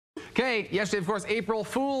Kate, yesterday, of course, April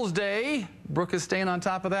Fool's Day. Brooke is staying on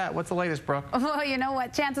top of that. What's the latest, Brooke? Well, you know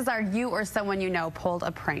what? Chances are you or someone you know pulled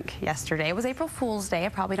a prank yesterday. It was April Fool's Day. I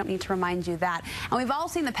probably don't need to remind you that. And we've all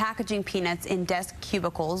seen the packaging peanuts in desk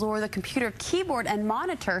cubicles or the computer keyboard and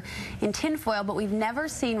monitor in tinfoil, but we've never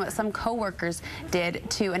seen what some coworkers did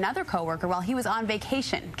to another coworker while he was on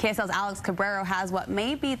vacation. KSL's Alex Cabrero has what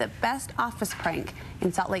may be the best office prank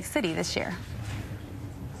in Salt Lake City this year.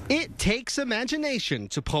 It takes imagination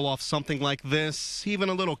to pull off something like this, even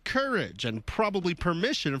a little courage and probably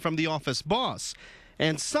permission from the office boss.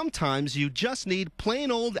 And sometimes you just need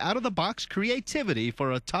plain old out-of-the-box creativity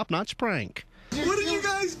for a top-notch prank. What did you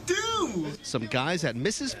guys do? Some guys at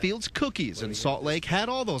Mrs. Fields Cookies in Salt Lake had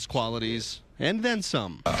all those qualities, and then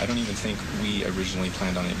some. I don't even think we originally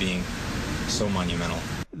planned on it being so monumental.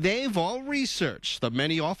 They've all researched the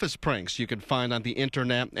many office pranks you can find on the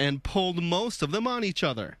internet and pulled most of them on each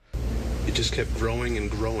other. It just kept growing and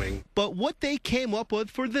growing. But what they came up with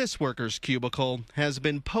for this worker's cubicle has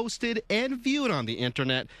been posted and viewed on the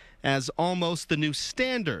internet as almost the new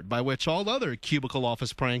standard by which all other cubicle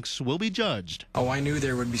office pranks will be judged. Oh, I knew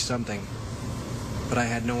there would be something, but I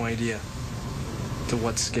had no idea to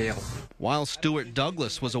what scale. While Stuart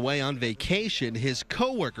Douglas was away on vacation, his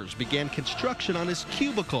coworkers began construction on his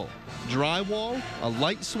cubicle. Drywall, a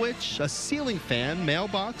light switch, a ceiling fan,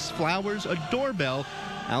 mailbox, flowers, a doorbell,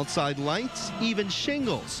 outside lights, even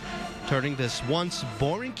shingles, turning this once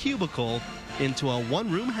boring cubicle into a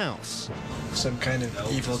one-room house. Some kind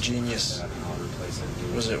of evil genius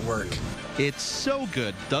was at work. It's so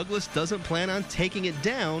good, Douglas doesn't plan on taking it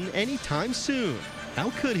down anytime soon. How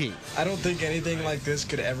could he? I don't think anything like this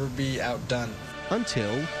could ever be outdone.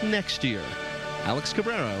 Until next year. Alex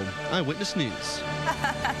Cabrero, Eyewitness News.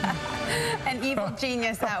 An evil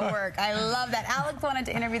genius at work. I love that. Alex wanted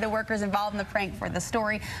to interview the workers involved in the prank for the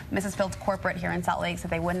story. Mrs. Fields Corporate here in Salt Lake said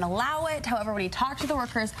they wouldn't allow it. However, when he talked to the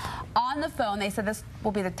workers on the phone, they said this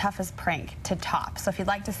will be the toughest prank to top. So if you'd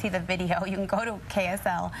like to see the video, you can go to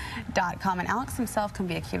KSL.com. And Alex himself can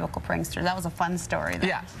be a cubicle prankster. That was a fun story, though.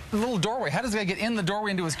 Yeah, the little doorway. How does the guy get in the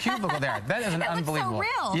doorway into his cubicle there? That is unbelievable. It looks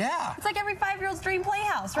so real. Yeah. It's like every 5-year-old's dream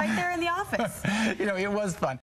playhouse right there in the office. You know, it was fun.